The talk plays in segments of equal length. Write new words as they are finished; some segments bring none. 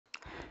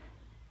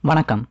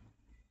வணக்கம்.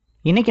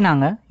 இன்றைக்கி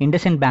நாங்கள்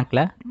இண்டஸ்இண்ட்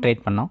பேங்க்கில் ட்ரேட்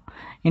பண்ணோம்.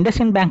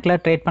 இண்டஸ்இண்ட் பேங்க்கில்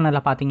ட்ரேட்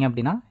பண்ணதில் பார்த்தீங்க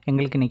அப்படின்னா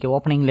எங்களுக்கு இன்றைக்கி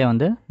ஓப்பனிங்லேயே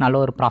வந்து நல்ல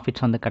ஒரு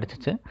ப்ராஃபிட்ஸ் வந்து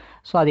கிடச்சிச்சு.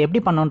 ஸோ அது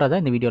எப்படி பண்ணோன்றதை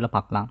இந்த வீடியோவில்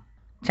பார்க்கலாம்.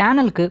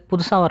 சேனலுக்கு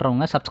புதுசாக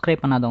வர்றவங்க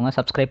சப்ஸ்கிரைப் பண்ணாதவங்க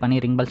சப்ஸ்கிரைப் பண்ணி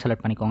ரிங் பெல்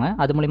செலக்ட் பண்ணிக்கோங்க.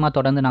 அது மூலிமா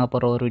தொடர்ந்து நாங்கள்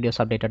போகிற ஒரு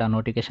வீடியோஸ் அப்டேட்டடாக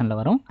நோட்டிஃபிகேஷனில்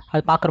வரும்.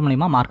 அது பார்க்குற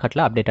மூலிமா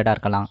மார்க்கெட்டில் அப்டேட்டடாக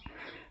இருக்கலாம்.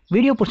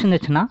 வீடியோ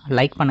பிடிச்சிருந்துச்சுன்னா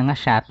லைக் பண்ணுங்கள்,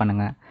 ஷேர்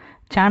பண்ணுங்கள்.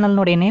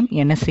 சேனலுடைய நேம்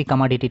என்எஸ்சி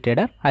கமாடிட்டி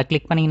ட்ரேடர். அது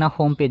கிளிக் பண்ணிங்கன்னா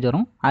ஹோம் பேஜ்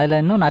வரும். அதில்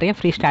இன்னும் நிறைய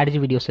ஃப்ரீ ஸ்ட்ராட்டஜி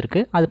வீடியோஸ்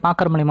இருக்குது. அது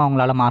பார்க்குற மூலிமா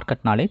உங்களால்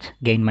மார்க்கெட் நாலேஜ்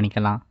கெயின்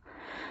பண்ணிக்கலாம்.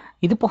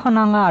 இது போக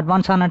நாங்கள்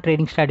அட்வான்ஸான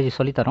ட்ரேடிங் ஸ்ட்ராட்டஜி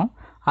சொல்லித்தரோம்.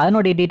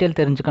 அதனுடைய டீட்டெயில்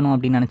தெரிஞ்சுக்கணும்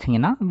அப்படின்னு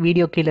நினச்சிங்கன்னா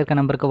வீடியோ கீழே இருக்க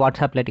நம்பருக்கு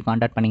வாட்ஸ்அப்பில்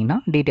கான்டாக்ட் பண்ணிங்கன்னா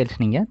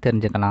டீட்டெயில்ஸ் நீங்கள்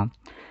தெரிஞ்சுக்கலாம்.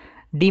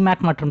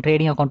 டிமேட் மற்றும்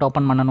ட்ரேடிங் அக்கௌண்ட்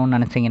ஓப்பன் பண்ணணும்னு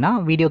நினச்சிங்கன்னா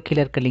வீடியோ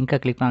கீழே இருக்க லிங்க்கை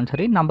கிளிக் பண்ணாலும்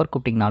சரி, நம்பர்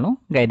கூப்பிட்டிங்கனாலும்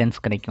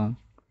கைடன்ஸ் கிடைக்கும்.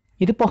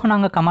 இது போக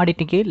நாங்கள்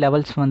கமாடிட்டிக்கு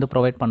லெவல்ஸ் வந்து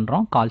ப்ரொவைட்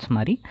பண்ணுறோம், கால்ஸ்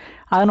மாதிரி.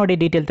 அதனுடைய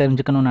டீட்டெயில்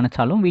தெரிஞ்சுக்கணும்னு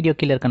நினச்சாலும் வீடியோ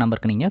கீழே இருக்க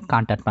நம்பருக்கு நீங்கள்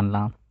கான்டாக்ட்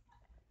பண்ணலாம்.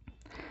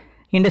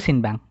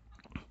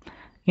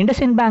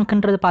 இண்டஸ்இண்ட்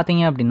பேங்க்ன்றது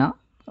பார்த்தீங்க அப்படின்னா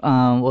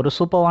ஒரு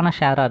சூப்பரான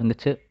ஷேராக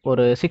இருந்துச்சு.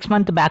 ஒரு 6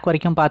 மந்த் பேக்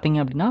வரைக்கும் பார்த்தீங்க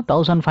அப்படின்னா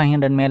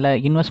 1500 மேலே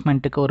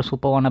இன்வெஸ்ட்மெண்ட்டுக்கு ஒரு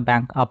சூப்பரான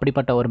பேங்க்,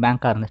 அப்படிப்பட்ட ஒரு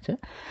பேங்க்காக இருந்துச்சு.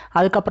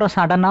 அதுக்கப்புறம்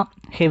சடனாக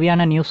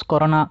ஹெவியான நியூஸ்,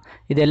 கொரோனா,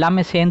 இது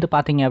எல்லாமே சேர்ந்து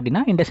பார்த்தீங்க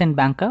அப்படின்னா இண்டஸ்இண்ட்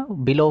பேங்க்கை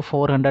பிலோ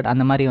 400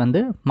 அந்த மாதிரி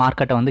வந்து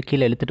மார்க்கெட்டை வந்து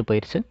கீழே இழுத்துட்டு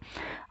போயிடுச்சு.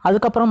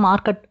 அதுக்கப்புறம்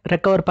மார்க்கெட்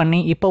ரெக்கவர் பண்ணி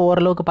இப்போ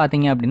ஓரளவுக்கு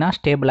பார்த்தீங்க அப்படின்னா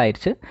ஸ்டேபிள்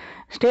ஆயிடுச்சு.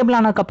 ஸ்டேபிள்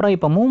ஆனதுக்கப்புறம்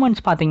இப்போ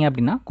மூவ்மெண்ட்ஸ் பார்த்தீங்க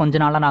அப்படின்னா கொஞ்ச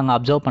நாளாக நாங்கள்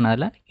அப்சர்வ்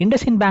பண்ணதில்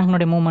இண்டஸ்இண்ட்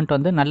பேங்க்னுடைய மூவ்மெண்ட்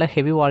வந்து நல்ல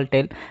ஹெவி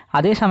வால்டேல்,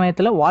 அதே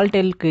சமயத்தில்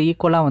வால்டேலுக்கு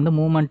ஈக்குவலாக வந்து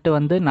மூவ்மெண்ட்டு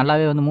வந்து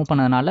நல்லாவே வந்து மூவ்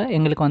பண்ணதுனால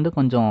எங்களுக்கு வந்து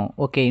கொஞ்சம்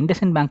ஓகே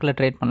இண்டஸ்இண்ட் பேங்க்கில்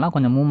ட்ரேட் பண்ணலாம்,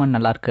 கொஞ்சம் மூவ்மெண்ட்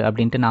நல்லாயிருக்கு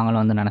அப்படின்ட்டு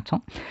நாங்களும் வந்து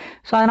நினச்சோம்.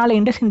 ஸோ அதனால்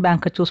இண்டஸ்இண்ட்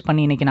பேங்க்கை சூஸ்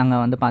பண்ணி இன்றைக்கி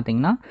நாங்கள் வந்து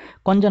பார்த்திங்கன்னா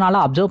கொஞ்ச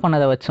நாளாக அப்சர்வ்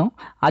பண்ணதை வச்சோம்.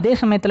 அதே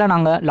சமயத்தில்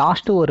நாங்கள்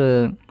லாஸ்ட்டு ஒரு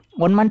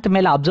 1 மந்த்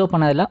மேலே அப்சர்வ்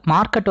பண்ணதில்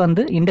மார்க்கெட்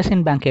வந்து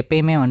இண்டஸ்இண்ட் பேங்க்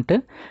எப்பயுமே வந்துட்டு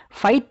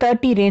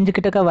 530 ரேஞ்சு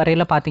கிட்டக்க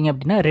வரையில் பார்த்தீங்க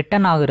அப்படின்னா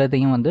ரிட்டர்ன்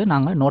ஆகுறதையும் வந்து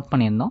நாங்கள் நோட்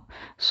பண்ணியிருந்தோம்.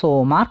 ஸோ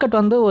மார்க்கெட்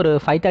வந்து ஒரு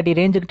 530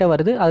 ரேஞ்சுக்கிட்ட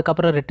வருது,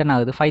 அதுக்கப்புறம் ரிட்டர்ன்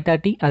ஆகுது,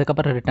 530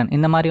 அதுக்கப்புறம் ரிட்டர்ன்,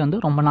 இந்த மாதிரி வந்து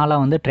ரொம்ப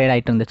நாளாக வந்து ட்ரேட்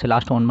ஆகிட்டு இருந்துச்சு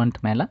லாஸ்ட் 1 மந்த்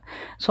மேலே.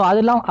 ஸோ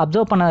அதெல்லாம்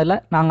அப்சர்வ் பண்ணதில்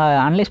நாங்கள்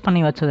அனலைஸ்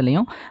பண்ணி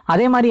வச்சதுலையும்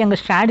அதே மாதிரி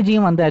எங்கள்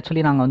ஸ்ட்ராட்டஜியும் வந்து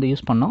ஆக்சுவலி நாங்கள் வந்து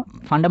யூஸ் பண்ணோம்.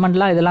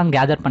 ஃபண்டமெண்டலாக இதெல்லாம்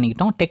கேதர்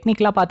பண்ணிக்கிட்டோம்.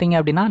 டெக்னிக்கலாக பார்த்தீங்க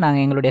அப்படின்னா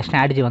நாங்கள் எங்களுடைய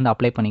ஸ்ட்ராட்டஜி வந்து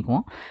அப்ளை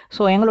பண்ணிக்குவோம்.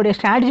 ஸோ எங்களுடைய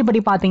ஸ்ட்ராட்டஜி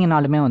படி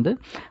பார்த்தீங்கன்னாலுமே வந்து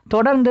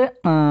தொடர்ந்து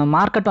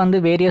மார்க்கெட் வந்து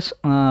various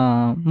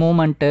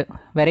moment,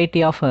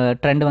 variety of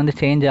trend வந்து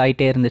சேஞ்ச்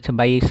ஆகிட்டே இருந்துச்சு,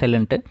 பை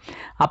செல்லுன்ட்டு.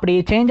 அப்படி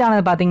சேஞ்ச்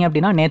ஆனது பார்த்தீங்க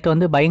அப்படின்னா நேற்று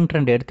வந்து பையிங்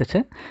ட்ரெண்ட் எடுத்துச்சு.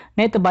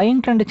 நேற்று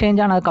பையிங் ட்ரெண்ட் சேஞ்ச்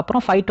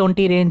ஆனதுக்கப்புறம்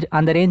 520 ரேஞ்ச்,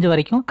 அந்த ரேஞ்ச்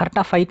வரைக்கும்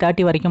கரெக்டாக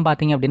 530 வரைக்கும்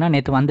பார்த்தீங்க அப்படின்னா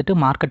நேற்று வந்துட்டு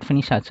மார்க்கெட்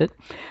ஃபினிஷ் ஆச்சு.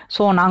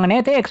 ஸோ நாங்கள்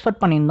நேற்றே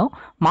எக்ஸ்பெக்ட் பண்ணியிருந்தோம்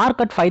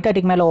மார்க்கெட்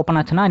 530க்கு மேலே ஓப்பன்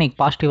ஆச்சுன்னா இன்றைக்கி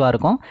பாசிட்டிவாக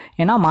இருக்கும்.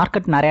 ஏன்னா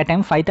மார்க்கெட் நிறையா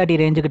டைம் 530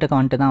 ரேஞ்சுக்கிட்ட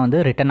வந்துட்டு தான் வந்து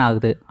ரிட்டர்ன்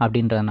ஆகுது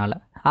அப்படின்றதுனால.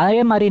 அதே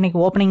மாதிரி இன்றைக்கி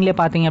ஓப்பனிங்லேயே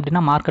பார்த்தீங்க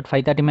அப்படின்னா மார்க்கெட்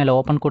 530 மேலே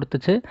ஓப்பன்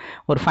கொடுத்துச்சு.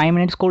 ஒரு 5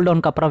 மினிட்ஸ் கூல்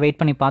டவுனுக்கு அப்புறம் வெயிட்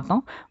பண்ணி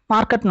பார்த்தோம்.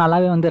 மார்க்கெட்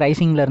நல்லாவே வந்து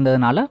ரைசிங்கில்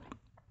இருந்ததுனால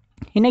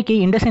இன்றைக்கி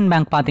இண்டஸ்இண்ட்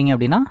பேங்க் பார்த்தீங்க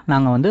அப்படின்னா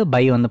நாங்கள் வந்து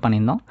பை வந்து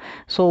பண்ணியிருந்தோம்.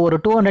 ஸோ ஒரு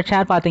 200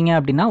 ஷேர் பார்த்தீங்க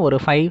அப்படின்னா ஒரு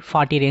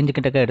 540 ரேஞ்சு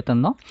கிட்டக்க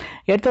எடுத்திருந்தோம்.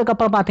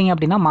 எடுத்ததுக்கப்புறம் பார்த்தீங்க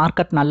அப்படின்னா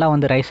மார்க்கெட் நல்லா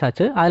வந்து ரைஸ்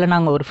ஆச்சு. அதில்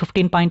நாங்கள் ஒரு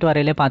 15 பாயிண்ட்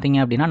வரையிலே பார்த்தீங்க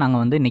அப்படின்னா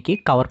நாங்கள் வந்து இன்றைக்கி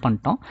கவர்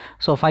பண்ணிட்டோம்.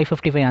 ஸோ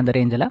 555 அந்த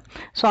ரேஞ்சில்.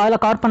 ஸோ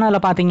அதில் கவர்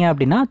பண்ணதில் பார்த்தீங்க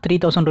அப்படின்னா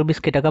 3000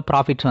 ரூபீஸ் கிட்டக்க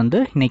ப்ராஃபிட்ஸ் வந்து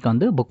இன்றைக்கி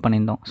வந்து புக்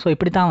பண்ணியிருந்தோம். ஸோ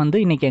இப்படி தான் வந்து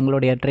இன்றைக்கி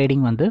எங்களுடைய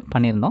ட்ரேடிங் வந்து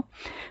பண்ணியிருந்தோம்.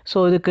 ஸோ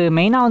இதுக்கு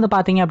மெயினாக வந்து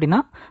பார்த்தீங்க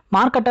அப்படின்னா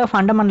மார்க்கெட்டை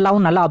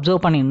ஃபண்டமெண்டலாகவும் நல்லா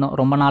அப்சர்வ் பண்ணியிருந்தோம்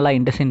ரொம்ப நாளாக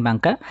இண்டஸ்இண்ட்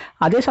பேங்க்கை.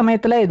 அதே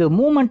சமயத்தில் இது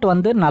மூவ்மெண்ட்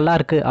வந்து நல்லா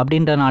இருக்குது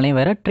அப்படின்றனாலையும்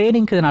வேறு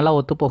ட்ரேடிங்க்கு இது நல்லா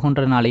ஒத்து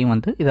போகுன்றனாலையும்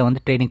வந்து இதை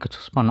வந்து ட்ரேடிங்க்கு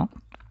சூஸ் பண்ணோம்.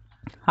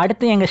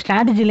 அடுத்து எங்கள்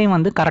ஸ்ட்ராட்டஜிலையும்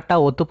வந்து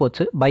கரெக்டாக ஒத்து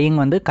போச்சு, பையிங்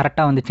வந்து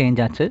கரெக்டாக வந்து சேஞ்ச்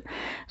ஆச்சு.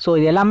 ஸோ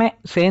இது எல்லாமே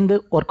சேர்ந்து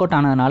ஒர்க் அவுட்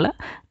ஆனதுனால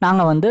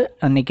நாங்கள் வந்து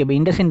இன்றைக்கி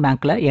இண்டஸ்இண்ட்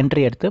பேங்க்கில்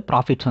என்ட்ரி எடுத்து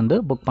ப்ராஃபிட்ஸ் வந்து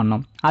புக்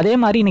பண்ணோம். அதே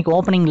மாதிரி இன்றைக்கி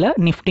ஓப்பனிங்கில்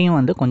நிஃப்டியும்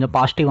வந்து கொஞ்சம்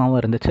பாசிட்டிவாகவும்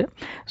இருந்துச்சு.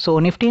 ஸோ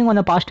நிஃப்டியும்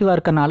கொஞ்சம் பாசிட்டிவாக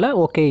இருக்கனால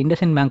ஓகே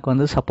இண்டஸ்இண்ட் பேங்க்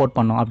வந்து சப்போர்ட்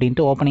பண்ணோம்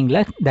அப்படின்ட்டு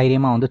ஓப்பனிங்கில்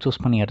தைரியமாக வந்து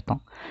சூஸ் பண்ணி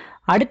எடுத்தோம்.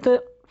 அடுத்து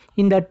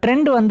இந்த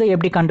ட்ரெண்ட் வந்து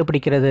எப்படி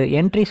கண்டுபிடிக்கிறது,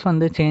 என்ட்ரிஸ்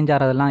வந்து சேஞ்ச்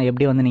ஆகிறதெல்லாம்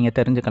எப்படி வந்து நீங்கள்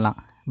தெரிஞ்சுக்கலாம்,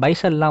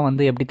 பைசல்லாம்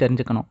வந்து எப்படி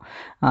தெரிஞ்சுக்கணும்,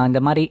 இந்த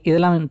மாதிரி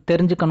இதெல்லாம்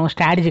தெரிஞ்சுக்கணும்,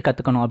 ஸ்ட்ராட்டஜி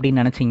கற்றுக்கணும்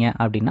அப்படின்னு நினச்சிங்க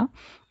அப்படின்னா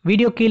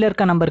வீடியோ கீழே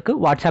இருக்க நம்பருக்கு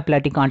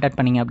வாட்ஸ்அப்பில் கான்டாக்ட்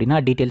பண்ணிங்க அப்படின்னா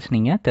டீட்டெயில்ஸ்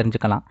நீங்கள்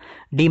தெரிஞ்சுக்கலாம்.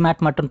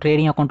 டிமேட் மற்றும்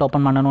ட்ரேடிங் அக்கௌண்ட்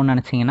ஓப்பன் பண்ணணும்னு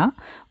நினச்சிங்கன்னா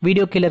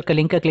வீடியோ கீழே இருக்க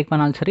லிங்கை கிளிக்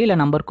பண்ணாலும் சரி, இல்லை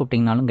நம்பர்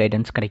கூப்பிட்டிங்கனாலும்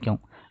கைடன்ஸ்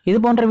கிடைக்கும். இது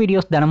போன்ற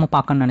வீடியோஸ் தினமும்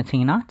பார்க்கணும்னு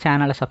நினச்சிங்கன்னா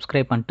சேனலை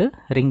சப்ஸ்கிரைப் பண்ணிட்டு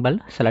ரிங் பெல்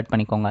செலக்ட்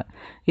பண்ணிக்கோங்க.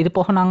 இது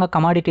போக நாங்கள்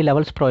கமாடிட்டி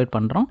லெவல்ஸ் ப்ரொவைட்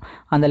பண்ணுறோம்.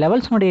 அந்த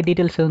லெவல்ஸ்னுடைய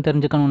டீட்டெயில்ஸ் எதுவும்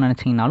தெரிஞ்சுக்கணும்னு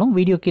நினச்சிங்கனாலும்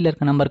வீடியோ கீழே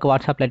இருக்க நம்பருக்கு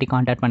வாட்ஸ்அப்பில்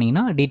கான்டாக்ட்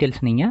பண்ணிங்கன்னா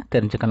டீட்டெயில்ஸ் நீங்கள்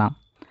தெரிஞ்சுக்கலாம்.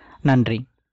 நன்றி.